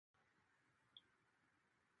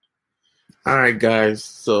All right, guys.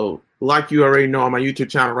 So, like you already know, on my YouTube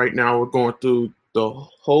channel right now, we're going through the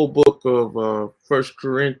whole book of First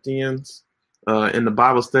Corinthians in the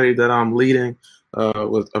Bible study that I'm leading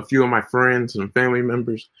with a few of my friends and family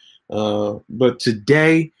members. But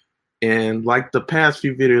today, and like the past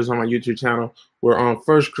few videos on my YouTube channel, we're on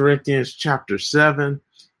First Corinthians chapter 7,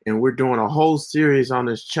 and we're doing a whole series on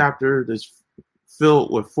this chapter that's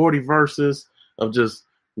filled with 40 verses of just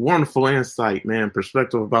wonderful insight, man,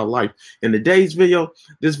 perspective about life. In today's video,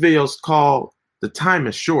 this video is called The Time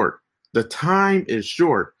is Short. The time is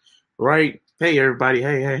short, right? Hey, everybody.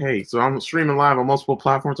 Hey. So I'm streaming live on multiple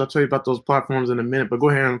platforms. I'll tell you about those platforms in a minute, but go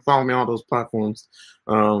ahead and follow me on those platforms.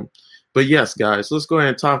 But yes, guys, let's go ahead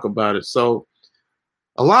and talk about it. So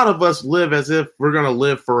a lot of us live as if we're going to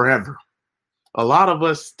live forever. A lot of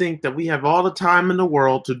us think that we have all the time in the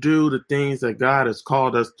world to do the things that God has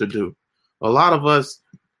called us to do. A lot of us,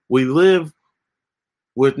 we live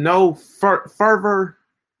with no fervor.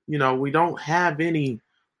 We don't have any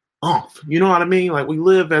umph. You know what I mean? Like we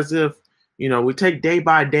live as if, we take day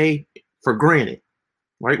by day for granted,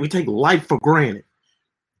 right? We take life for granted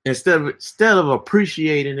instead of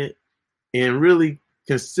appreciating it and really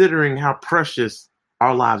considering how precious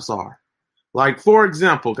our lives are. Like, for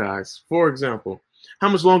example, guys, how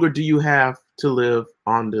much longer do you have to live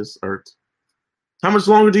on this earth? How much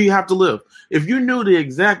longer do you have to live? If you knew the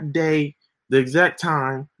exact day, the exact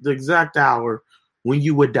time, the exact hour when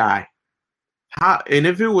you would die, and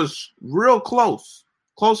if it was real close,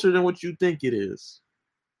 closer than what you think it is,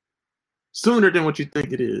 sooner than what you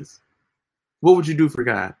think it is, what would you do for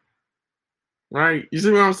God? Right? You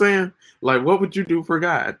see what I'm saying? Like, what would you do for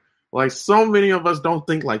God? Like, so many of us don't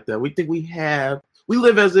think like that. We think we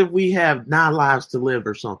live as if we have 9 lives to live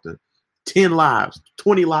or something, 10 lives,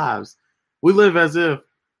 20 lives. We live as if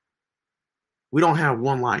we don't have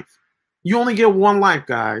one life. You only get one life,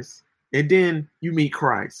 guys, and then you meet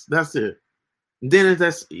Christ. That's it. And then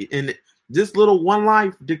and this little one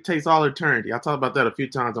life dictates all eternity. I talked about that a few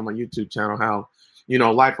times on my YouTube channel. How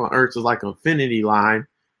life on Earth is like an infinity line.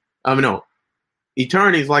 No,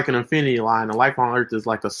 eternity is like an infinity line, and life on Earth is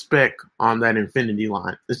like a speck on that infinity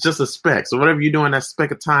line. It's just a speck. So whatever you do in that speck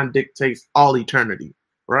of time dictates all eternity,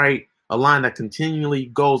 right? A line that continually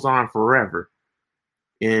goes on forever.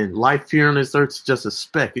 And life here on this earth is just a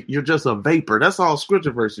speck. You're just a vapor. That's all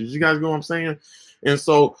scripture verses. You guys know what I'm saying? And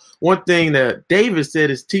so one thing that David said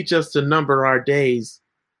is teach us to number our days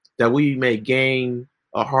that we may gain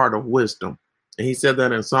a heart of wisdom. And he said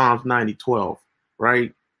that in Psalms 90:12,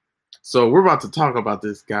 right? So we're about to talk about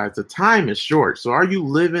this, guys. The time is short. So are you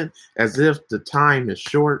living as if the time is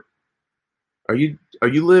short? Are you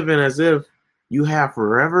living as if you have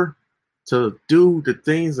forever to do the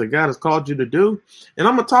things that God has called you to do? And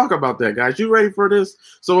I'm going to talk about that, guys. You ready for this?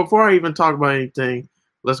 So before I even talk about anything,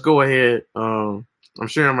 let's go ahead. I'm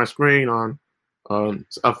sharing my screen on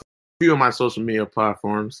a few of my social media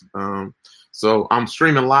platforms. So I'm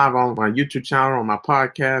streaming live on my YouTube channel, on my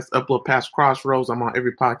podcast, Upload Past Crossroads. I'm on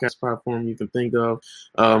every podcast platform you can think of.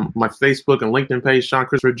 My Facebook and LinkedIn page, Sean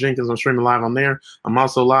Christopher Jenkins. I'm streaming live on there. I'm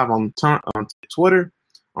also live on Twitter,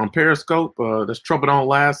 on Periscope. That's Trouble Don't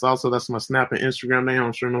Last. Also, that's my Snap and Instagram name.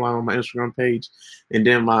 I'm streaming live on my Instagram page. And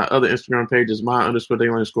then my other Instagram page is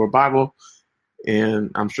my_daily_Bible. And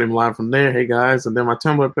I'm streaming live from there. Hey, guys. And then my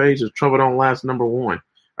Tumblr page is Trouble Don't Last #1.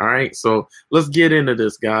 All right, so let's get into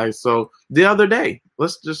this, guys. So the other day,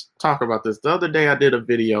 let's just talk about this. The other day, I did a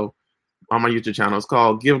video on my YouTube channel. It's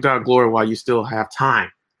called Give God Glory While You Still Have Time,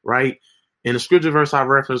 right? And the scripture verse I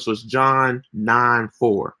referenced was John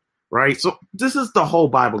 9:4, right? So this is the whole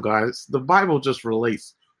Bible, guys. The Bible just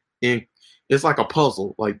relates, and it's like a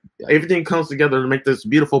puzzle. Like everything comes together to make this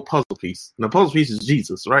beautiful puzzle piece. And the puzzle piece is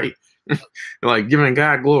Jesus, right? Like giving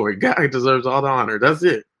God glory. God deserves all the honor. That's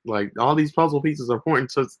it. Like all these puzzle pieces are pointing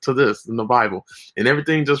to this in the Bible, and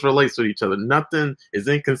everything just relates to each other. Nothing is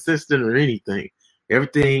inconsistent or anything.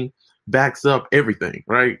 Everything backs up everything,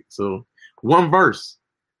 right? So one verse,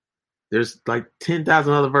 there's like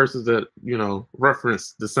 10,000 other verses that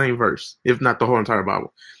reference the same verse, if not the whole entire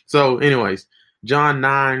Bible. So, anyways, John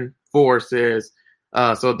 9:4 says,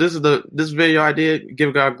 so this video I did,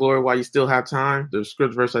 give God glory while you still have time. The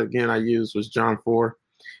scripture verse again I used was John 4,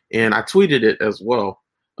 and I tweeted it as well.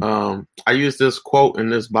 I used this quote in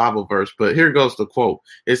this Bible verse, but here goes the quote.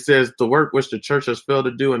 It says, the work which the church has failed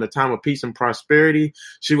to do in a time of peace and prosperity,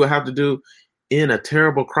 she will have to do in a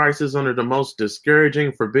terrible crisis under the most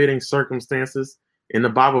discouraging, forbidding circumstances. In the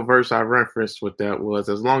Bible verse I referenced with that was,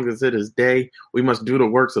 as long as it is day, we must do the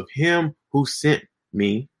works of him who sent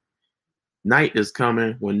me. Night is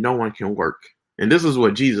coming when no one can work. And this is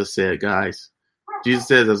what Jesus said, guys. Jesus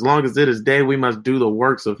says, as long as it is day, we must do the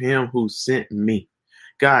works of him who sent me.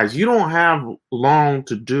 Guys, you don't have long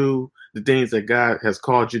to do the things that God has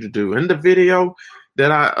called you to do. In the video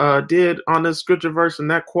that I did on this scripture verse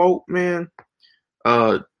and that quote, man,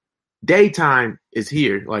 daytime is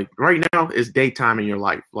here. Like right now, it's daytime in your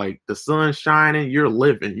life. Like the sun's shining, you're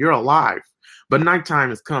living, you're alive. But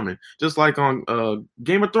nighttime is coming. Just like on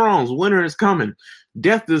Game of Thrones, winter is coming.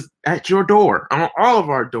 Death is at your door, on all of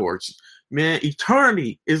our doors. Man,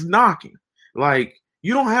 eternity is knocking. Like,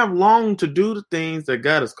 you don't have long to do the things that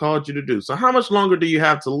God has called you to do. So how much longer do you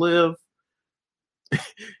have to live?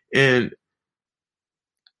 And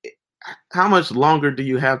how much longer do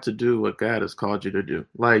you have to do what God has called you to do?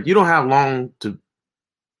 Like, you don't have long to,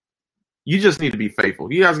 you just need to be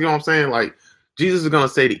faithful. You guys get what I'm saying? Like, Jesus is going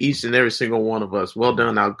to say to each and every single one of us, well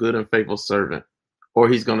done, thou good and faithful servant. Or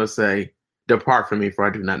he's going to say, depart from me, for I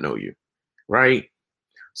do not know you. Right?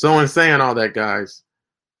 So in saying all that, guys,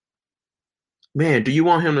 man, do you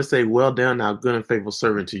want him to say, well done, thou good and faithful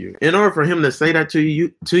servant to you? In order for him to say that to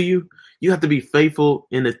you, you have to be faithful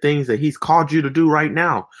in the things that he's called you to do right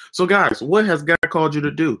now. So guys, what has God called you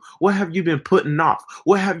to do? What have you been putting off?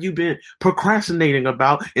 What have you been procrastinating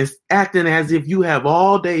about and acting as if you have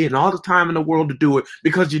all day and all the time in the world to do it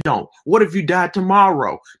because you don't? What if you die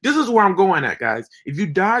tomorrow? This is where I'm going at, guys. If you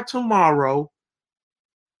die tomorrow,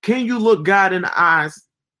 can you look God in the eyes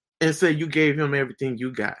and say you gave him everything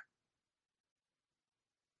you got?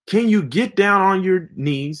 Can you get down on your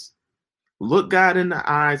knees, look God in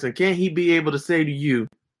the eyes, and can he be able to say to you,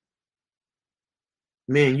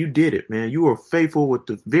 man, you did it, man. You were faithful with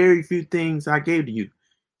the very few things I gave to you.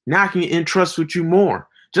 Now I can entrust with you more.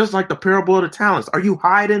 Just like the parable of the talents. Are you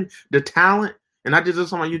hiding the talent? And I did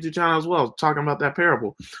this on my YouTube channel as well, talking about that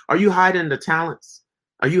parable. Are you hiding the talents?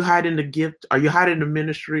 Are you hiding the gift? Are you hiding the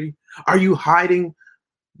ministry? Are you hiding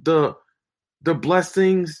the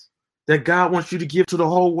blessings that God wants you to give to the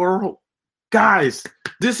whole world? Guys,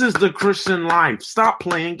 this is the Christian life. Stop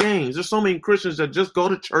playing games. There's so many Christians that just go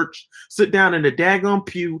to church, sit down in the daggone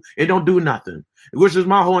pew, and don't do nothing, which is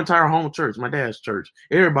my whole entire home church, my dad's church.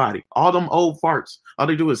 Everybody, all them old farts, all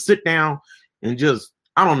they do is sit down and just,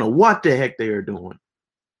 I don't know what the heck they are doing.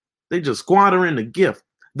 They just squandering the gift,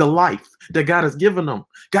 the life that God has given them.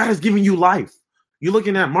 God has given you life. You're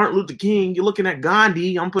looking at Martin Luther King. You're looking at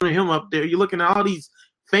Gandhi. I'm putting him up there. You're looking at all these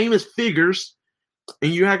famous figures,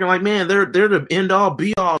 and you're acting like, man, they're the end all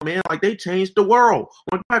be all, man. Like they changed the world.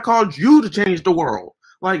 When God called you to change the world.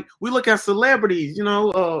 Like we look at celebrities,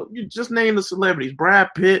 you just name the celebrities. Brad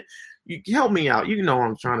Pitt. You help me out. You know what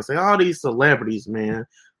I'm trying to say. All these celebrities, man.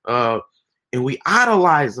 And we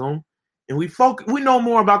idolize them. And we know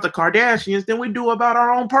more about the Kardashians than we do about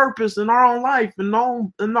our own purpose and our own life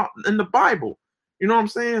and in the Bible. You know what I'm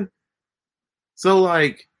saying? So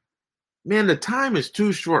like, man, the time is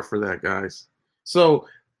too short for that, guys. So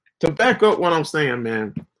to back up what I'm saying,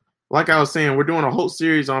 man, like I was saying, we're doing a whole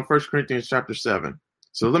series on 1 Corinthians chapter 7.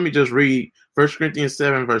 So let me just read 1 Corinthians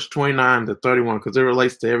 7, verse 29 to 31, because it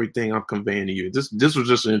relates to everything I'm conveying to you. This was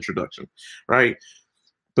just an introduction, right?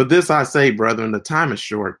 But this I say, brethren, the time is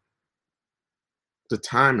short. The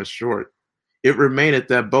time is short. It remaineth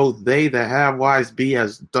that both they that have wives be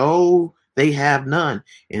as though they have none,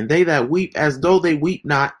 and they that weep as though they weep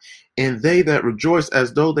not, and they that rejoice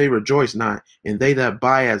as though they rejoice not, and they that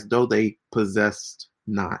buy as though they possessed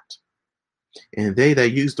not, and they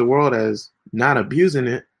that use the world as not abusing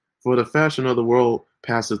it, for the fashion of the world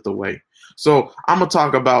passeth away. So I'm going to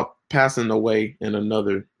talk about passing away in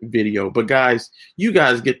another video. But guys, you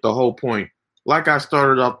guys get the whole point. Like I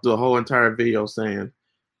started off the whole entire video saying,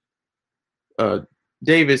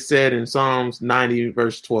 David said in Psalms 90,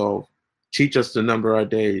 verse 12, teach us to number our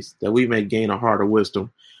days, that we may gain a heart of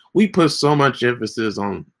wisdom. We put so much emphasis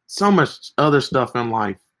on so much other stuff in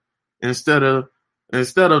life instead of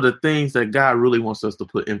the things that God really wants us to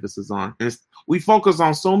put emphasis on. And we focus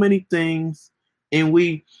on so many things, and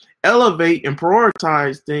we elevate and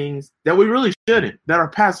prioritize things that we really shouldn't, that are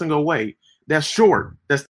passing away, that's short,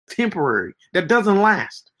 that's temporary, that doesn't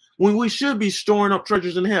last, when we should be storing up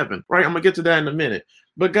treasures in heaven, right? I'm going to get to that in a minute.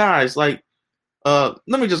 But guys, like, let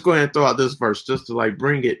me just go ahead and throw out this verse just to like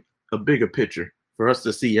bring it a bigger picture for us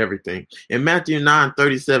to see everything. In Matthew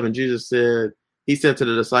 9:37, Jesus said, he said to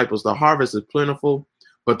the disciples, the harvest is plentiful,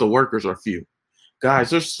 but the workers are few. Guys,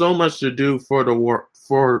 there's so much to do for the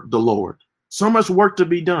Lord. So much work to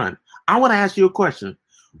be done. I want to ask you a question.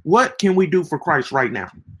 What can we do for Christ right now?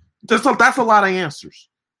 That's a lot of answers.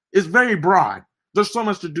 It's very broad. There's so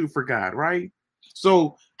much to do for God, right?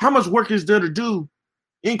 So how much work is there to do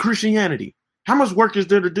in Christianity? How much work is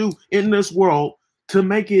there to do in this world to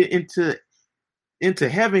make it into into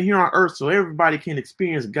heaven here on earth so everybody can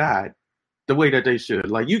experience God the way that they should.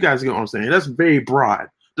 Like, you guys get what I'm saying? That's very broad.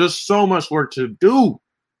 There's so much work to do,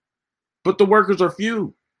 but the workers are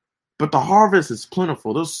few. But the harvest is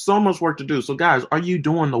plentiful. There's so much work to do. So, guys, are you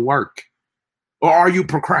doing the work? Or are you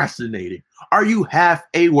procrastinating? Are you half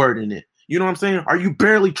a word in it? You know what I'm saying? Are you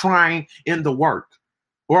barely trying in the work?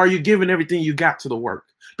 Or are you giving everything you got to the work?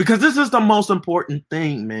 Because this is the most important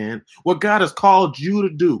thing, man. What God has called you to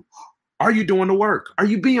do. Are you doing the work? Are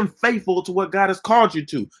you being faithful to what God has called you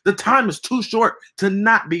to? The time is too short to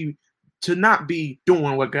not be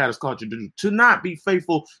doing what God has called you to do, to not be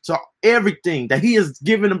faithful to everything that He has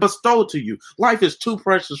given and bestowed to you. Life is too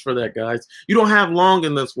precious for that, guys. You don't have long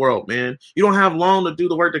in this world, man. You don't have long to do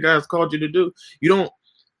the work that God has called you to do. You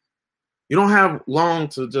don't have long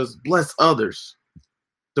to just bless others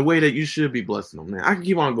the way that you should be blessing them, man. I can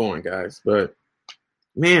keep on going, guys, but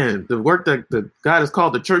man, the work that God has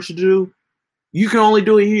called the church to do, you can only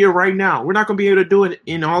do it here right now. We're not going to be able to do it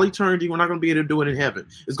in all eternity. We're not going to be able to do it in heaven.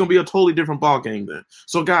 It's going to be a totally different ball game then.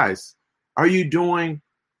 So, guys, are you doing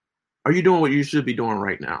what you should be doing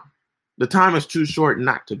right now? The time is too short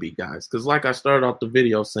not to be, guys. Because like I started off the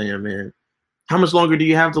video saying, man, how much longer do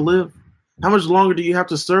you have to live? How much longer do you have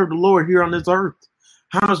to serve the Lord here on this earth?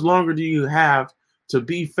 How much longer do you have to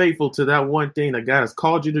be faithful to that one thing that God has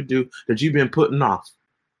called you to do that you've been putting off?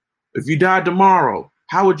 If you died tomorrow,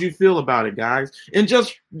 how would you feel about it, guys? And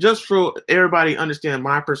just for everybody to understand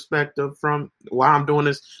my perspective from why I'm doing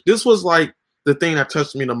this, this was like the thing that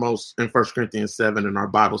touched me the most in 1 Corinthians 7 in our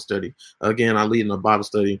Bible study. Again, I lead in a Bible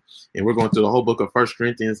study, and we're going through the whole book of 1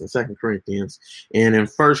 Corinthians and 2 Corinthians. And in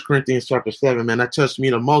 1 Corinthians chapter 7, man, that touched me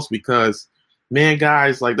the most because, man,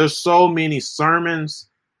 guys, like there's so many sermons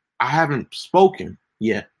I haven't spoken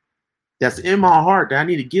yet that's in my heart that I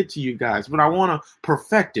need to get to you guys, but I want to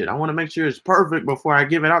perfect it. I want to make sure it's perfect before I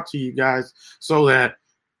give it out to you guys so that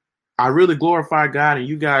I really glorify God and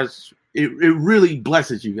you guys, it really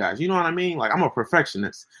blesses you guys. You know what I mean? Like, I'm a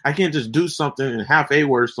perfectionist. I can't just do something and half a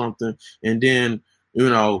word something and then,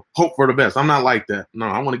 hope for the best. I'm not like that. No,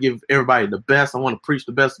 I want to give everybody the best. I want to preach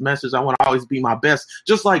the best message. I want to always be my best,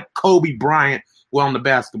 just like Kobe Bryant on the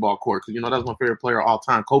basketball court, because that's my favorite player of all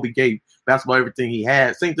time. Kobe gave basketball everything he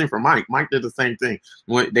had. Same thing for Mike. Mike did the same thing.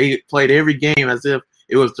 When they played every game as if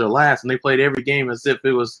it was their last, and they played every game as if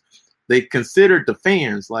it was. They considered the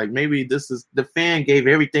fans like maybe this is the fan gave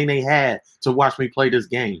everything they had to watch me play this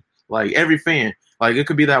game. Like every fan, like it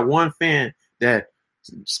could be that one fan that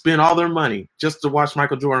spent all their money just to watch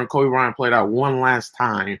Michael Jordan and Kobe Bryant play that one last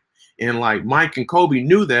time. And like Mike and Kobe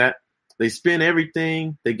knew that. They spent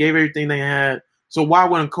everything. They gave everything they had. So why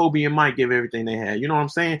wouldn't Kobe and Mike give everything they had? You know what I'm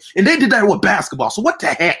saying? And they did that with basketball. So what the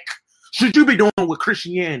heck should you be doing with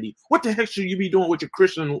Christianity? What the heck should you be doing with your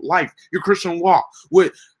Christian life, your Christian walk,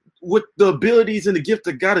 with the abilities and the gift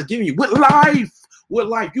that God has given you? With life. With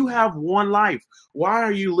life. You have one life. Why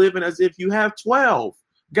are you living as if you have 12?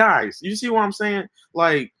 Guys, you see what I'm saying?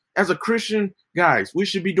 Like, as a Christian, guys, we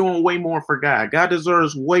should be doing way more for God. God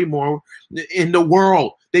deserves way more in the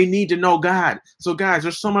world. They need to know God. So, guys,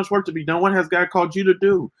 there's so much work to be done. What has God called you to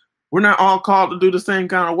do? We're not all called to do the same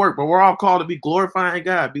kind of work, but we're all called to be glorifying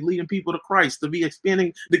God, be leading people to Christ, to be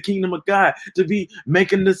expanding the kingdom of God, to be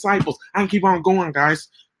making disciples. I can keep on going, guys.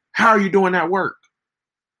 How are you doing that work?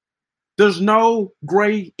 There's no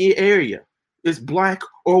gray area. It's black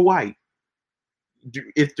or white.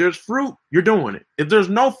 If there's fruit, you're doing it. If there's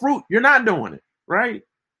no fruit, you're not doing it, right?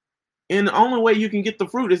 And the only way you can get the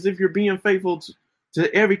fruit is if you're being faithful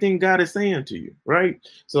to everything God is saying to you, right?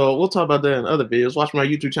 So we'll talk about that in other videos. Watch my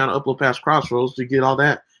YouTube channel, Upload Past Crossroads, to get all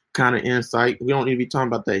that kind of insight. We don't need to be talking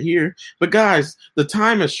about that here. But guys, the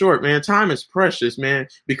time is short, man. Time is precious, man,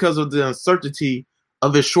 because of the uncertainty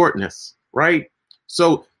of its shortness, right?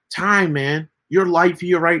 So time, man. Your life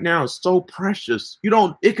here right now is so precious.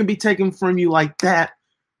 It can be taken from you like that.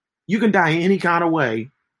 You can die any kind of way.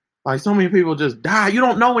 Like so many people just die. You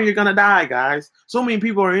don't know when you're going to die, guys. So many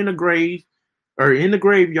people are in the grave or in the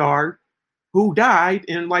graveyard who died.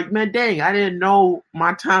 And like, man, dang, I didn't know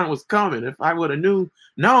my time was coming. If I would have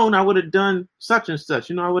known, I would have done such and such.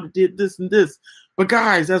 I would have did this and this. But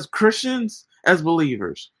guys, as Christians, as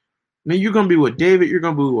believers, man, you're going to be with David. You're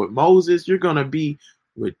going to be with Moses. You're going to be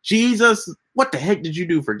with Jesus. What the heck did you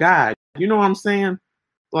do for God? You know what I'm saying?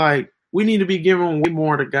 Like, we need to be giving way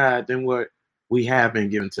more to God than what we have been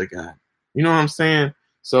given to God. You know what I'm saying?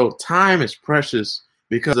 So time is precious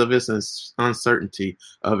because of its uncertainty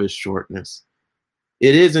of its shortness.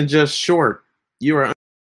 It isn't just short. You are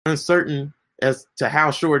uncertain as to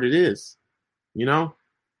how short it is,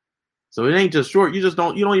 So it ain't just short. You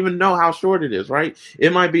don't even know how short it is, right?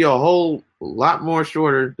 It might be a whole lot more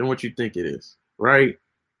shorter than what you think it is, right?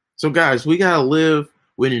 So, guys, we got to live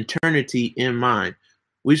with eternity in mind.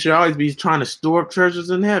 We should always be trying to store up treasures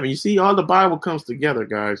in heaven. You see, all the Bible comes together,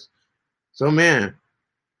 guys. So, man,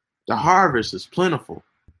 the harvest is plentiful.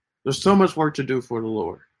 There's so much work to do for the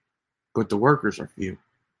Lord, but the workers are few.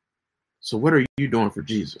 So, what are you doing for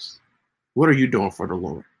Jesus? What are you doing for the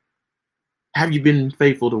Lord? Have you been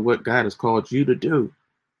faithful to what God has called you to do?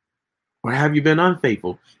 Or have you been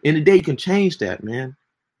unfaithful? And the day can change that, man.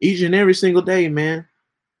 Each and every single day, man.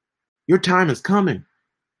 Your time is coming.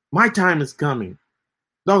 My time is coming.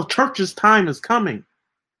 The church's time is coming.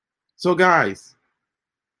 So, guys,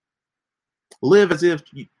 live as if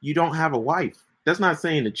you don't have a wife. That's not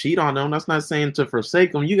saying to cheat on them. That's not saying to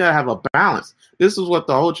forsake them. You got to have a balance. This is what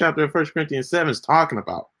the whole chapter of 1 Corinthians 7 is talking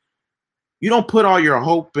about. You don't put all your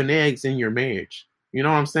hope and eggs in your marriage. You know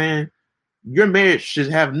what I'm saying? Your marriage should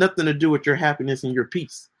have nothing to do with your happiness and your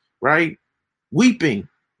peace, right? Weeping,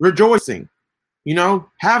 rejoicing,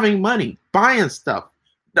 having money, buying stuff,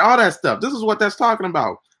 all that stuff. This is what that's talking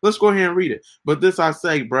about. Let's go ahead and read it. But this I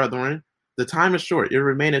say, brethren, the time is short. It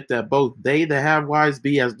remaineth that both they that have wives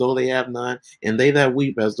be as though they have none, and they that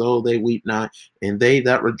weep as though they weep not, and they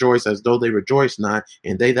that rejoice as though they rejoice not,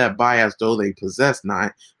 and they that buy as though they possess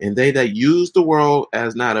not, and they that use the world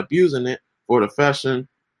as not abusing it, for the fashion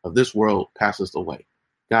of this world passes away.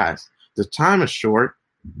 Guys, the time is short.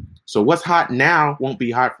 So what's hot now won't be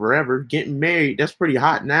hot forever. Getting married, that's pretty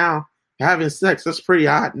hot now. Having sex, that's pretty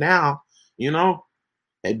hot now.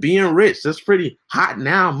 And being rich, that's pretty hot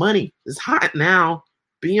now. Money is hot now.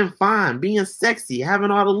 Being fine, being sexy,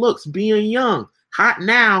 having all the looks, being young, hot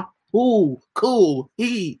now. Ooh, cool,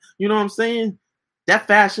 you know what I'm saying? That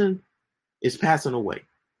fashion is passing away.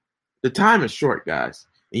 The time is short, guys.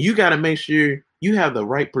 And you got to make sure you have the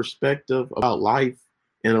right perspective about life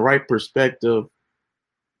and the right perspective.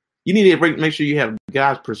 You need to make sure you have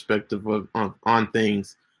God's perspective on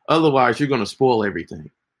things. Otherwise, you're going to spoil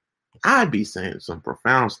everything. I'd be saying some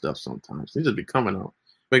profound stuff sometimes. These just be coming out.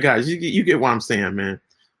 But guys, you get what I'm saying, man.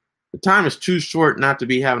 The time is too short not to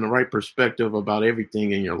be having the right perspective about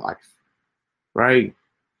everything in your life, right?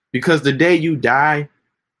 Because the day you die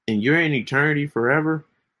and you're in eternity forever,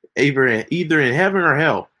 either in heaven or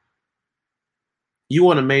hell, you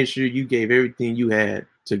want to make sure you gave everything you had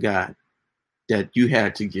to God that you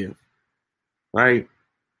had to give, right?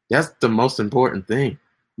 That's the most important thing.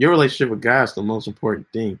 Your relationship with God is the most important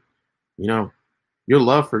thing. Your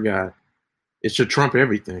love for God, it should trump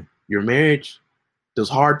everything. Your marriage, those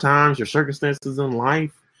hard times, your circumstances in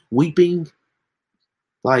life, weeping.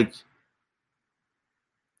 Like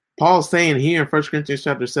Paul's saying here in 1 Corinthians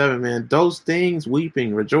chapter 7, man, those things,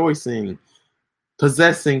 weeping, rejoicing,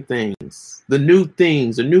 possessing things, the new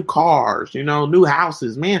things, the new cars, new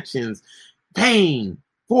houses, mansions, pain,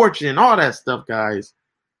 fortune, all that stuff, guys.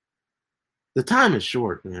 The time is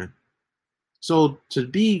short, man. So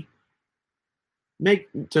to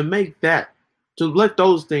let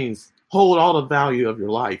those things hold all the value of your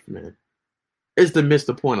life, man, is to miss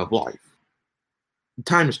the point of life. The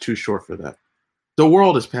time is too short for that. The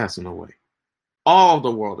world is passing away. All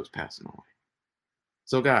the world is passing away.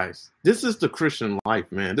 So guys, this is the Christian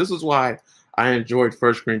life, man. This is why I enjoyed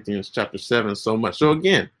 1 Corinthians chapter 7 so much. So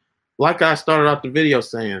again, like I started out the video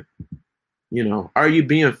saying, are you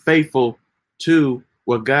being faithful to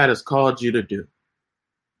what God has called you to do?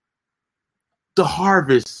 The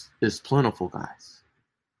harvest is plentiful, guys.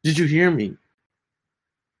 Did you hear me?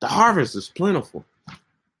 The harvest is plentiful.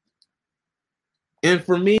 And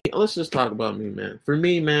for me, let's just talk about me, man. For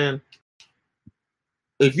me, man,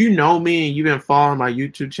 if you know me and you've been following my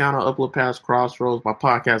YouTube channel, Upload Past Crossroads, my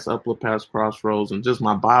podcast, Upload Past Crossroads, and just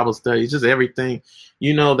my Bible studies, just everything,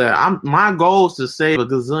 you know that my goal is to save a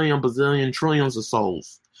gazillion, bazillion, trillions of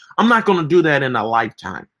souls. I'm not going to do that in a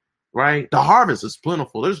lifetime, right? The harvest is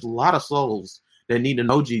plentiful. There's a lot of souls that need to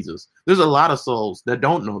know Jesus. There's a lot of souls that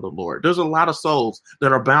don't know the Lord. There's a lot of souls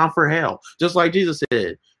that are bound for hell. Just like Jesus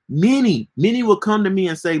said, many will come to me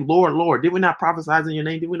and say, Lord, Lord, did we not prophesy in your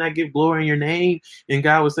name? Did we not give glory in your name? And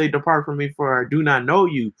God would say, depart from me, for I do not know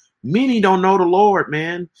you. Many don't know the Lord,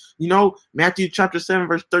 man. Matthew chapter 7,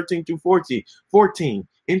 verse 13 through 14.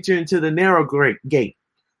 Enter into the narrow gate.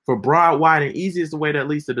 For broad, wide, and easy is the way that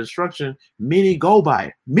leads to destruction. Many go by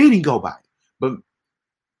it. But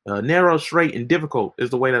narrow, straight, and difficult is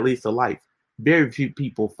the way that leads to life. Very few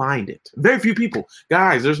people find it. Very few people.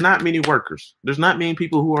 Guys, there's not many workers. There's not many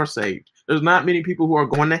people who are saved. There's not many people who are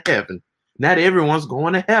going to heaven. Not everyone's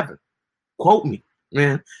going to heaven. Quote me,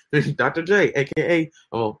 man. Dr. J,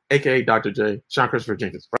 aka Dr. J, Sean Christopher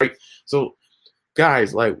Jenkins, right? So,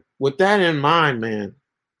 guys, like with that in mind, man,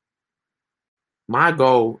 my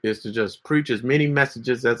goal is to just preach as many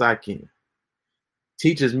messages as I can.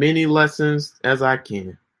 teach as many lessons as I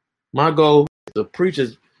can. My goal is to preach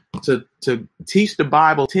to teach the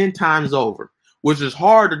Bible 10 times over, which is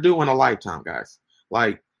hard to do in a lifetime, guys.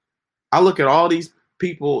 Like, I look at all these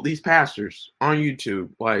people, these pastors on YouTube.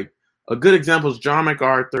 Like, a good example is John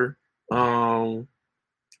MacArthur.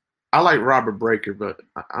 I like Robert Breaker, but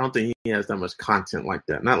I don't think he has that much content like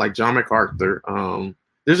that. Not like John MacArthur.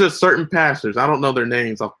 There's just certain pastors. I don't know their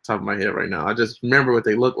names off the top of my head right now. I just remember what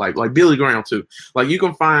they look like Billy Graham too. Like, you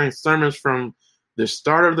can find sermons from the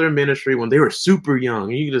start of their ministry when they were super young,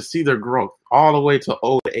 and you can just see their growth all the way to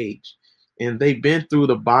old age. And they've been through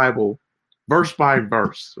the Bible verse by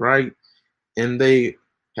verse, right? And they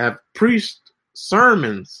have preached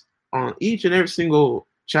sermons on each and every single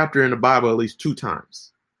chapter in the Bible at least 2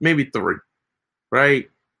 times, maybe 3, right?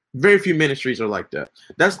 Very few ministries are like that.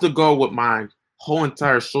 That's the goal with my whole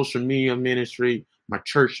entire social media ministry, my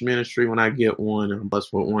church ministry when I get one, and I'm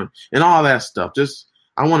blessed with one, and all that stuff. Just,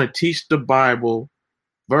 I want to teach the Bible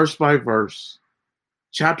verse by verse,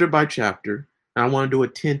 chapter by chapter, and I want to do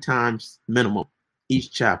it 10 times minimum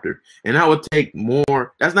each chapter. And that would take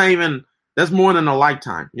more. That's more than a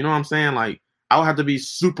lifetime. You know what I'm saying? Like, I would have to be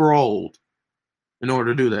super old in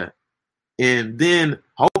order to do that. And then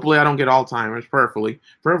hopefully I don't get Alzheimer's,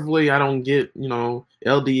 preferably I don't get,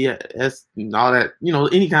 LDS and all that,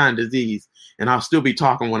 any kind of disease. And I'll still be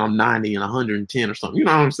talking when I'm 90 and 110 or something. You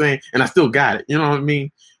know what I'm saying? And I still got it. You know what I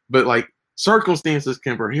mean? But like, circumstances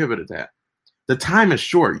can prohibit that. The time is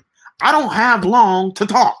short. I don't have long to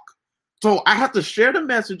talk. So I have to share the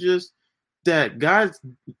messages that God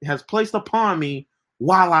has placed upon me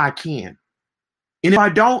while I can. And if I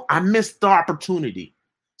don't, I miss the opportunity.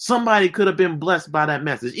 Somebody could have been blessed by that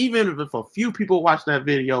message. Even if a few people watch that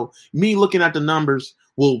video, me looking at the numbers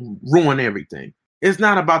will ruin everything. It's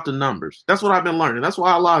not about the numbers. That's what I've been learning. That's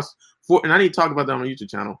why I lost and I need to talk about that on my YouTube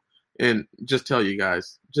channel and just tell you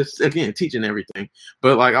guys, just again, teaching everything.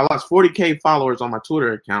 But like, I lost 40K followers on my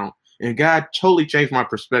Twitter account, and God totally changed my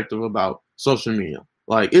perspective about social media.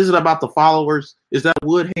 Like, is it about the followers? Is that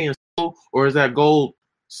wood, hay, and stone, or is that gold,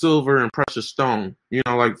 silver, and precious stone?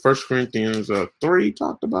 Like 1 Corinthians 3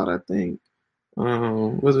 talked about, I think.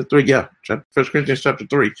 Was it 3? Yeah, 1 Corinthians chapter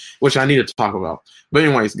 3, which I need to talk about. But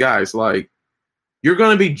anyways, guys, like, you're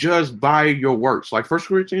going to be judged by your works, like 1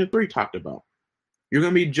 Corinthians 3 talked about. You're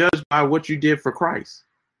going to be judged by what you did for Christ,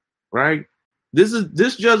 right?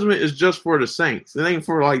 This judgment is just for the saints. It ain't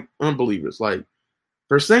for like unbelievers. Like,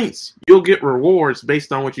 for saints, you'll get rewards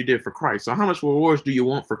based on what you did for Christ. So how much rewards do you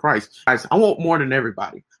want for Christ? Guys, I want more than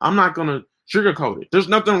everybody. I'm not going to sugarcoat it. There's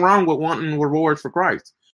nothing wrong with wanting rewards for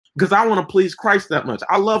Christ, because I want to please Christ that much.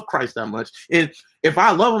 I love Christ that much. And if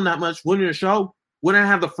I love him that much, wouldn't it show? Wouldn't I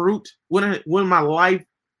have the fruit? Wouldn't my life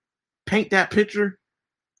paint that picture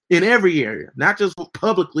in every area? Not just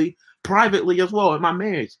publicly, privately as well, in my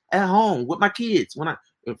marriage, at home, with my kids.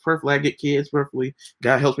 Preferably I get kids, preferably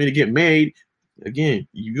God helps me to get married. Again,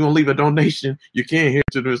 you're going to leave a donation, you can't hear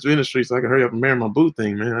to this ministry so I can hurry up and marry my boo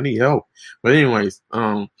thing, man. I need help. But anyways,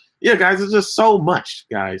 yeah, guys, it's just so much,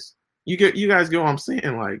 guys. You guys get what I'm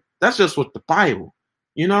saying? Like, that's just with the Bible,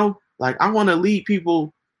 Like, I want to lead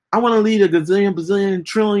people. I want to lead a gazillion, bazillion,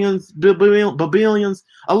 trillions, billions,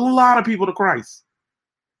 a lot of people to Christ.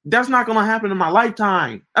 That's not going to happen in my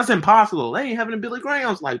lifetime. That's impossible. They ain't happening in Billy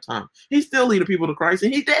Graham's lifetime. He's still leading people to Christ,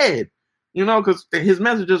 and he dead. Because his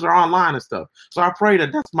messages are online and stuff. So I pray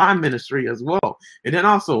that that's my ministry as well. And then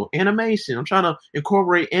also animation. I'm trying to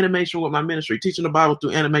incorporate animation with my ministry, teaching the Bible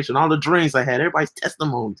through animation. All the dreams I had, everybody's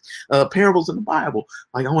testimonies, parables in the Bible.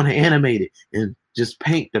 Like, I want to animate it and just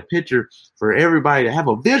paint the picture for everybody to have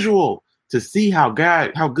a visual to see how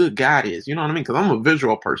good God is. You know what I mean? Because I'm a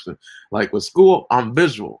visual person. Like, with school, I'm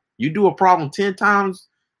visual. You do a problem 10 times,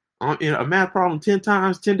 a math problem 10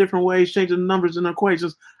 times, 10 different ways, changing the numbers and the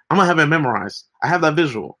equations, I'm going to have it memorized. I have that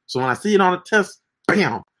visual. So when I see it on a test,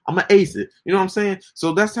 bam, I'm going to ace it. You know what I'm saying?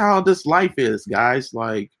 So that's how this life is, guys.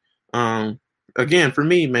 Like, again, for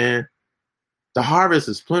me, man, the harvest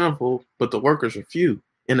is plentiful, but the workers are few.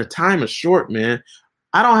 And the time is short, man.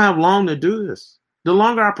 I don't have long to do this. The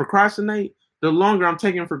longer I procrastinate, the longer I'm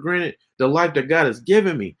taking for granted the life that God has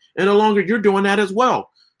given me. And the longer you're doing that as well.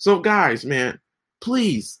 So, guys, man,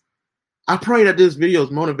 please, I pray that this video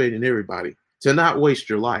is motivating everybody to not waste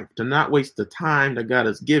your life, to not waste the time that God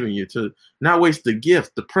has given you, to not waste the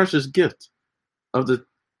gift, the precious gift of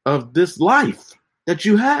this life that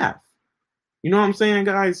you have. You know what I'm saying,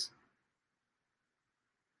 guys?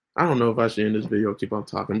 I don't know if I should end this video, keep on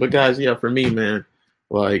talking. But guys, yeah, for me, man,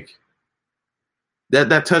 like,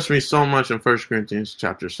 that touched me so much in 1 Corinthians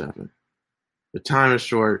chapter 7. The time is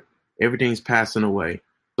short, everything's passing away.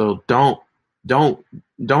 So don't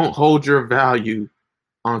hold your value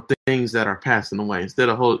on things that are passing away. Instead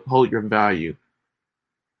of hold your value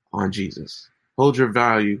on Jesus. Hold your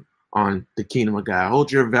value on the kingdom of God.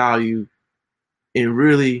 Hold your value and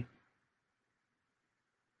really,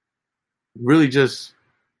 really just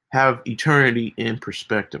have eternity in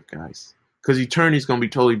perspective, guys. Because eternity is going to be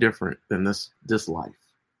totally different than this life,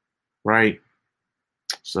 right?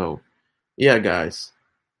 So, yeah, guys,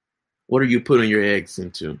 what are you putting your eggs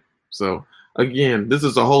into? So, again, this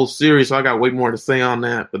is a whole series, so I got way more to say on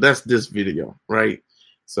that, but that's this video, right?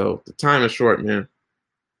 So, the time is short, man.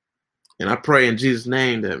 And I pray in Jesus'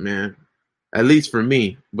 name that, man, at least for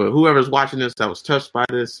me, but whoever's watching this that was touched by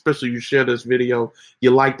this, especially you share this video,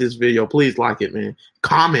 you like this video, please like it, man.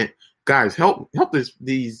 Comment. Guys, help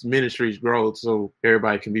these ministries grow so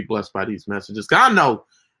everybody can be blessed by these messages. God, know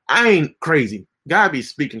I ain't crazy. God be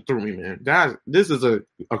speaking through me, man. Guys, this is a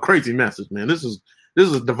crazy message, man. This is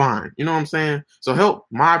divine. You know what I'm saying? So help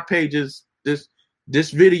my pages, this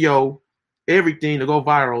video, everything to go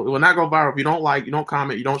viral. It will not go viral if you don't like, you don't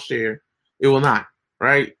comment, you don't share. It will not,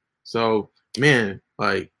 right? So, man,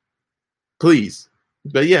 like, please.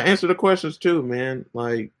 But yeah, answer the questions too, man.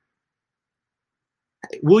 Like,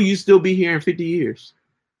 will you still be here in 50 years?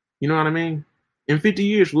 You know what I mean? In 50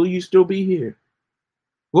 years, will you still be here?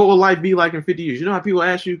 What will life be like in 50 years? You know how people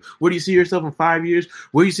ask you, where do you see yourself in 5 years?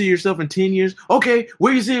 Where do you see yourself in 10 years? Okay,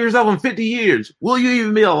 where do you see yourself in 50 years? Will you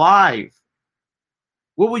even be alive?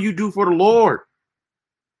 What will you do for the Lord?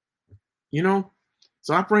 You know?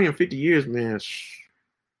 So I pray in 50 years, man,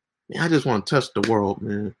 I just want to touch the world,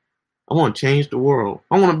 man. I want to change the world.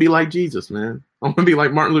 I want to be like Jesus, man. I want to be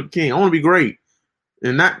like Martin Luther King. I want to be great.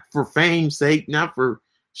 And not for fame's sake, not for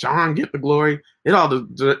Sean get the glory. All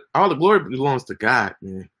the glory belongs to God,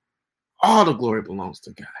 man. All the glory belongs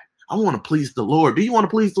to God. I want to please the Lord. Do you want to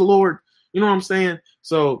please the Lord? You know what I'm saying?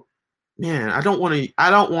 So, man, I don't want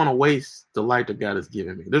to waste the life that God has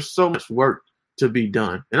given me. There's so much work to be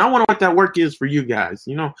done. And I wonder what that work is for you guys.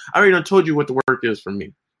 You know, I already told you what the work is for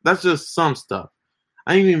me. That's just some stuff.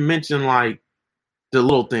 I didn't even mention like the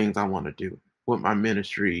little things I want to do with my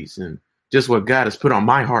ministries and just what God has put on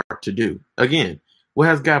my heart to do. Again, what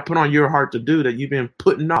has God put on your heart to do that you've been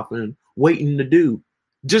putting off and waiting to do?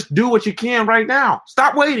 Just do what you can right now.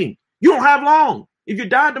 Stop waiting. You don't have long. If you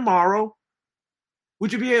died tomorrow,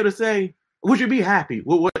 would you be able to say, would you be happy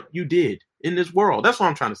with what you did in this world? That's what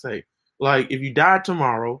I'm trying to say. Like, if you died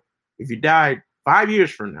tomorrow, if you died 5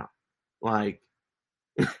 years from now, like,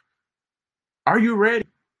 are you ready?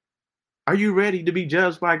 Are you ready to be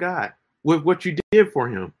judged by God with what you did for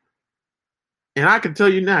him? And I can tell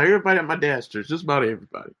you now, everybody at my dad's church, just about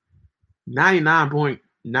everybody,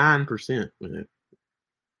 99.9%, man.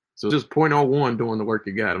 So just 0.01 doing the work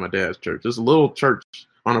of God at my dad's church. Just a little church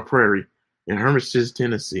on a prairie in Hermitage,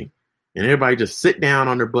 Tennessee. And everybody just sit down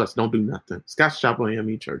on their butts, don't do nothing. Scott Chapel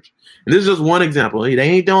AME Church. And this is just one example. They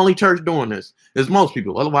ain't the only church doing this. There's most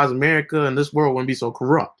people. Otherwise, America and this world wouldn't be so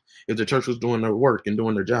corrupt if the church was doing their work and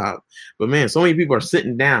doing their job. But man, so many people are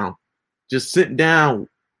sitting down, just sitting down,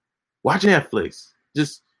 watching Netflix,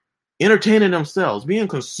 just entertaining themselves, being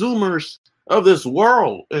consumers of this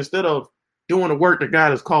world instead of doing the work that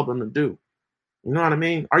God has called them to do. You know what I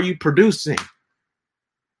mean? Are you producing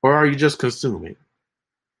or are you just consuming?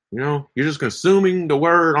 You know, you're just consuming the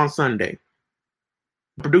word on Sunday.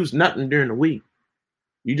 You produce nothing during the week.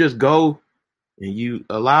 You just go and you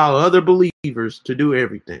allow other believers to do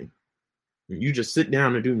everything. And you just sit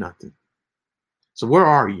down and do nothing. So where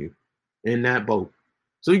are you in that boat?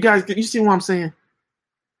 So you guys, you see what I'm saying?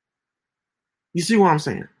 You see what I'm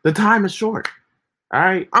saying? The time is short. All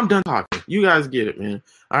right, I'm done talking. You guys get it, man.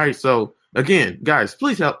 All right, so again, guys,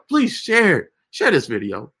 please share this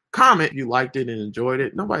video. Comment if you liked it and enjoyed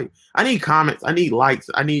it. I need comments, I need likes,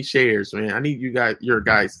 I need shares, man. I need your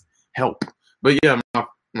guys' help. But yeah,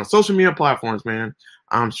 my social media platforms, man.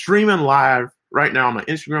 I'm streaming live right now on my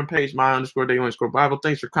Instagram page, my_day_Bible.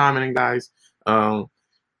 Thanks for commenting, guys. I'm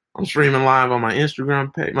streaming live on my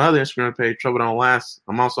Instagram page, my other Instagram page, Trouble Don't Last.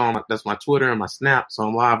 I'm also on that's my Twitter and my Snap, so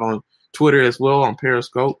I'm live on Twitter as well, on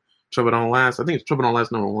Periscope. Trouble Don't Last. I think it's Trouble Don't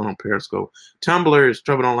Last #1 on Periscope. Tumblr is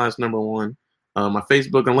Trouble Don't Last #1. My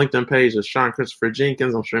Facebook and LinkedIn page is Sean Christopher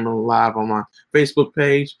Jenkins. I'm streaming live on my Facebook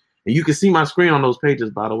page. And you can see my screen on those pages,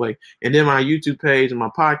 by the way. And then my YouTube page and my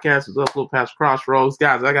podcast is Upload Past Crossroads.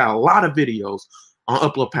 Guys, I got a lot of videos on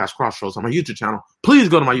Upload Past Crossroads on my YouTube channel. Please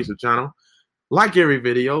go to my YouTube channel. Like every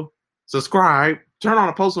video. Subscribe. Turn on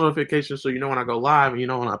the post notifications so you know when I go live and you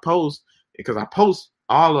know when I post. Because I post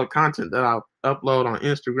all the content that I upload on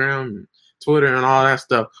Instagram and Twitter and all that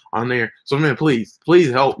stuff on there. So, man, please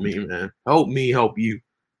help me, man. Help me help you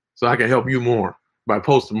so I can help you more. by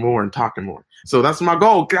posting more and talking more. So that's my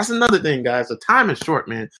goal. That's another thing, guys. The time is short,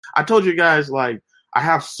 man. I told you guys, like, I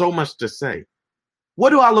have so much to say.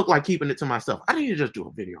 What do I look like keeping it to myself? I need to just do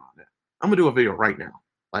a video on that. I'm going to do a video right now,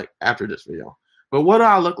 like after this video. But what do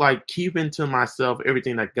I look like keeping to myself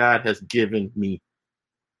everything that God has given me?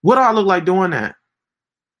 What do I look like doing that?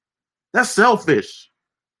 That's selfish.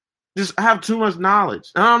 Just I have too much knowledge.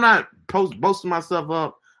 And I'm not boasting myself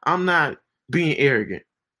up. I'm not being arrogant.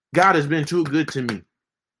 God has been too good to me.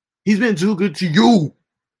 He's been too good to you.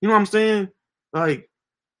 You know what I'm saying? Like,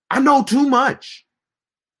 I know too much.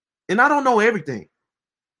 And I don't know everything.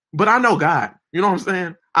 But I know God. You know what I'm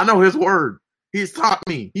saying? I know his word. He's taught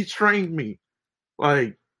me. He's trained me.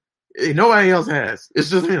 Like, nobody else has. It's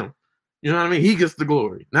just him. You know what I mean? He gets the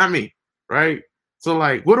glory, not me. Right? So,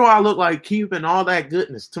 like, what do I look like keeping all that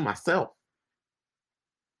goodness to myself?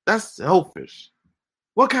 That's selfish.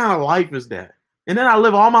 What kind of life is that? And then I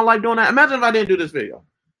live all my life doing that. Imagine if I didn't do this video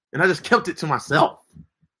and I just kept it to myself.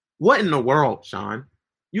 What in the world, Sean?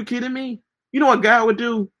 You kidding me? You know what God would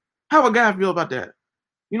do? How would God feel about that?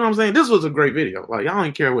 You know what I'm saying? This was a great video. Like, I don't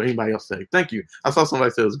even care what anybody else say. Thank you. I saw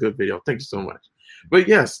somebody say it was a good video. Thank you so much. But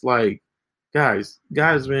yes, like, guys,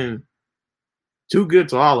 God has been too good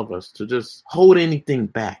to all of us to just hold anything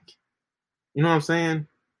back. You know what I'm saying?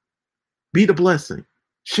 Be the blessing.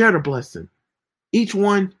 Share the blessing. Each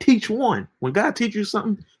one, teach one. When God teaches you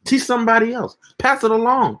something, teach somebody else. Pass it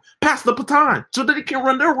along. Pass the baton so that they can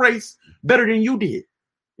run their race better than you did.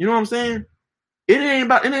 You know what I'm saying? It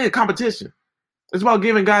ain't a competition. It's about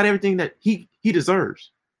giving God everything that he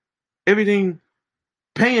deserves. Everything,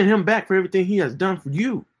 paying him back for everything he has done for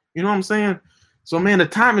you. You know what I'm saying? So, man, the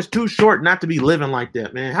time is too short not to be living like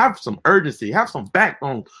that, man. Have some urgency. Have some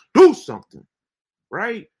backbone. Do something.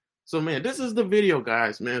 Right? So, man, this is the video,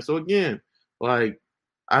 guys, man. So, again, like,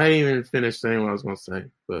 I ain't even finished saying what I was going to say.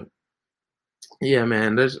 But, yeah,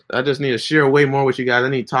 man, I just need to share way more with you guys. I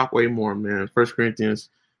need to talk way more, man. 1 Corinthians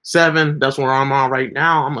 7, that's where I'm on right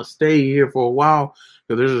now. I'm going to stay here for a while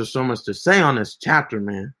because there's just so much to say on this chapter,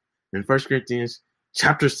 man. In 1 Corinthians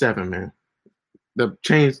chapter 7, man. The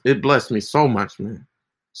change, it blessed me so much, man.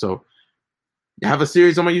 So, I have a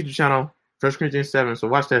series on my YouTube channel, 1 Corinthians 7. So,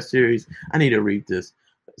 watch that series. I need to read this.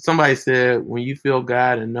 Somebody said, when you feel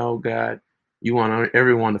God and know God, you want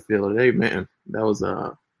everyone to feel it. Amen. That was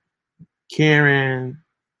Karen,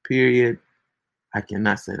 period. I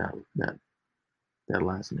cannot say that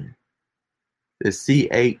last name. It's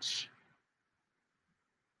SCHLIPF.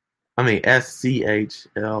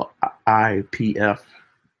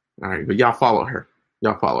 All right, but y'all follow her.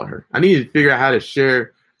 I need to figure out how to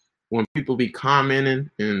share when people be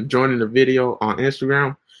commenting and joining the video on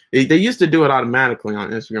Instagram. They used to do it automatically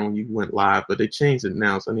on Instagram when you went live, but they changed it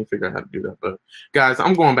now, so I need to figure out how to do that. But guys,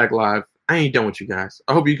 I'm going back live. I ain't done with you guys.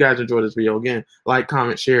 I hope you guys enjoyed this video. Again, like,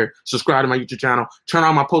 comment, share, subscribe to my YouTube channel, turn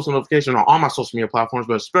on my post notification on all my social media platforms,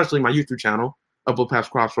 but especially my YouTube channel, Upload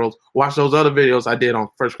Past Crossroads. Watch those other videos I did on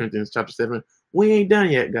 1 Corinthians chapter 7. We ain't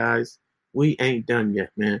done yet, guys. We ain't done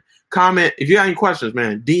yet, man. Comment. If you got any questions,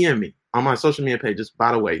 man, DM me on my social media pages.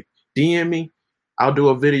 By the way, DM me. I'll do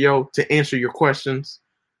a video to answer your questions.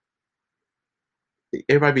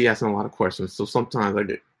 Everybody be asking a lot of questions, so sometimes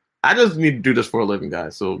I just need to do this for a living,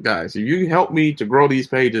 guys. So, guys, if you help me to grow these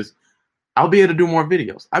pages, I'll be able to do more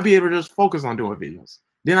videos. I'll be able to just focus on doing videos.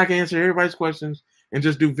 Then I can answer everybody's questions and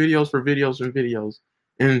just do videos for videos and videos.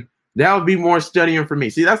 And that would be more studying for me.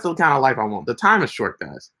 See, that's the kind of life I want. The time is short,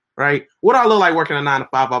 guys, right? What do I look like working a 9 to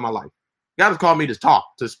 5 all my life? God has called me to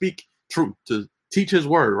talk, to speak truth, to teach his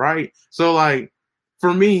word, right? So, like,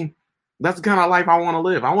 for me, that's the kind of life I want to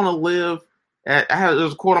live. I want to live.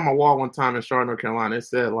 There's a quote on my wall one time in Charlotte, North Carolina. It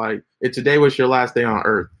said, like, if today was your last day on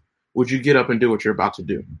earth, would you get up and do what you're about to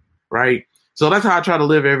do? Right? So that's how I try to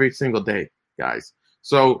live every single day, guys.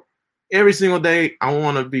 So every single day, I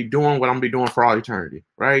want to be doing what I'm going to be doing for all eternity,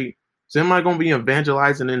 right? So am I going to be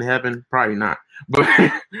evangelizing in heaven? Probably not. But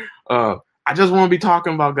I just want to be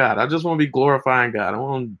talking about God. I just want to be glorifying God. I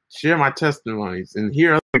want to share my testimonies and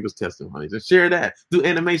hear other people's testimonies and share that. Do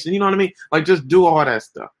animation, you know what I mean? Like, just do all that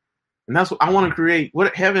stuff. And that's what I want to create.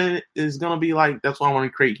 What heaven is going to be like, that's what I want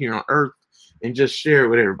to create here on earth and just share it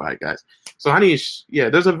with everybody, guys. So I need,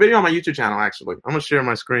 there's a video on my YouTube channel, actually. I'm going to share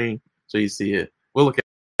my screen so you see it. We'll look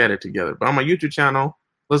at it together. But on my YouTube channel,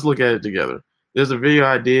 let's look at it together. There's a video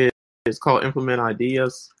I did. It's called Implement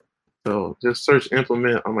Ideas. So just search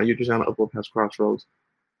Implement on my YouTube channel, Upload Past Crossroads.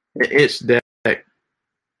 And itch that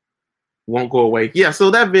won't go away. Yeah,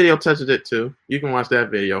 so that video touches it too. You can watch that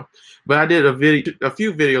video. But I did a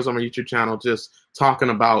few videos on my YouTube channel just talking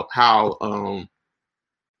about how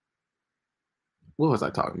what was I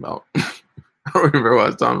talking about? I don't remember what I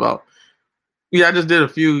was talking about. Yeah, I just did a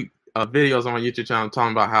few videos on my YouTube channel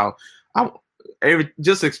talking about how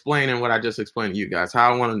just explaining what I just explained to you guys,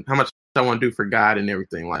 how much I want to do for God and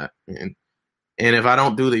everything like that. And if I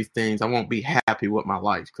don't do these things, I won't be happy with my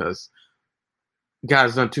life because God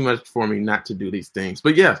has done too much for me not to do these things.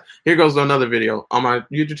 But yes, here goes another video on my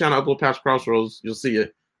YouTube channel, Upload Pastor Crossroads. You'll see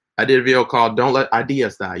it. I did a video called "Don't Let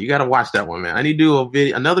Ideas Die." You got to watch that one, man. I need to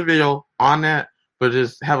do another video on that, but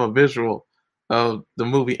just have a visual of the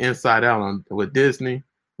movie Inside Out with Disney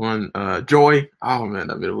when Joy. Oh man,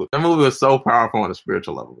 that movie was so powerful on a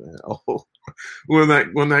spiritual level, man. Oh, when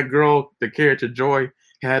that girl, the character Joy,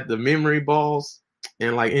 had the memory balls,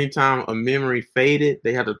 and like anytime a memory faded,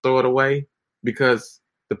 they had to throw it away because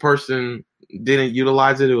the person didn't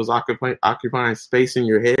utilize it. It was occupying space in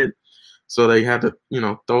your head, so they had to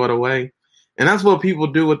throw it away. And that's what people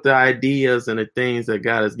do with the ideas and the things that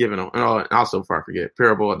God has given them. Oh, and also, before I forget,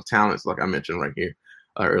 parable of the talents, like I mentioned right here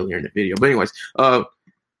earlier in the video. But anyways,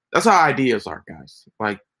 that's how ideas are, guys.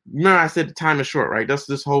 Like, remember I said the time is short, right? That's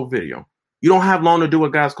this whole video. You don't have long to do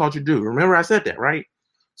what God's called you to do. Remember I said that, right?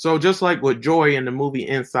 So just like with Joy in the movie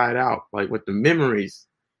Inside Out, like with the memories,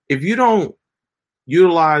 if you don't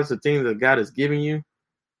utilize the things that God has given you,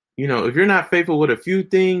 if you're not faithful with a few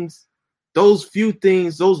things, those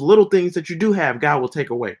little things that you do have, God will take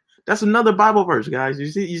away. That's another Bible verse, guys.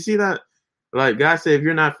 You see that? Like God said, if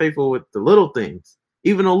you're not faithful with the little things,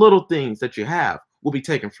 even the little things that you have will be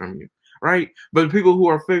taken from you, right? But people who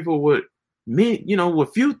are faithful with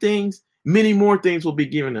with few things, many more things will be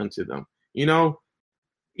given unto them.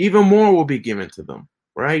 Even more will be given to them,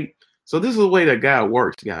 right? So this is the way that God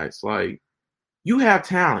works, guys. Like you have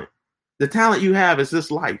talent. The talent you have is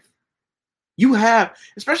this life. You have,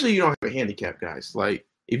 especially you don't have a handicap, guys. Like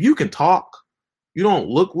if you can talk, you don't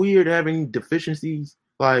look weird having deficiencies.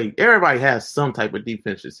 Like everybody has some type of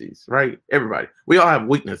deficiencies, right? Everybody. We all have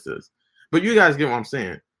weaknesses. But you guys get what I'm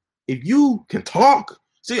saying. If you can talk,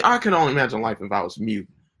 see, I can only imagine life if I was mute.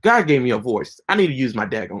 God gave me a voice. I need to use my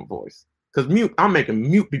daggone voice. Because I'm making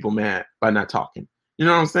mute people mad by not talking. You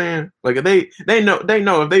know what I'm saying? Like if they know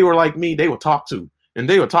if they were like me, they would talk too. And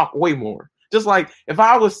they would talk way more. Just like if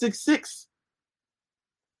I was 6'6",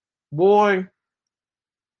 boy,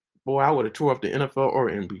 I would have tore up the NFL or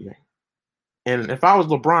NBA. And if I was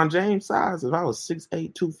LeBron James size, if I was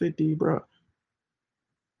 6'8", 250, bro,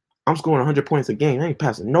 I'm scoring 100 points a game. I ain't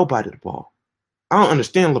passing nobody the ball. I don't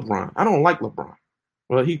understand LeBron. I don't like LeBron.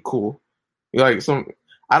 Well, he cool.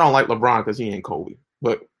 I don't like LeBron because he ain't Kobe,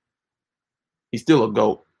 but he's still a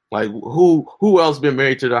GOAT. Like who else been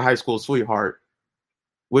married to the high school sweetheart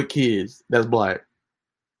with kids that's black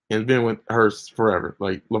and been with her forever?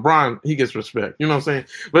 Like LeBron, he gets respect. You know what I'm saying?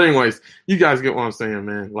 But anyways, you guys get what I'm saying,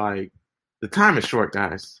 man. Like the time is short,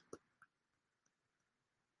 guys.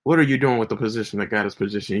 What are you doing with the position that God has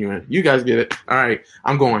positioned you in? You guys get it. All right,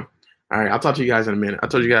 I'm going. All right, I'll talk to you guys in a minute. I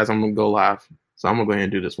told you guys I'm going to go live. So I'm going to go ahead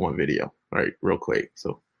and do this one video. All right, real quick.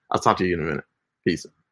 So I'll talk to you in a minute. Peace.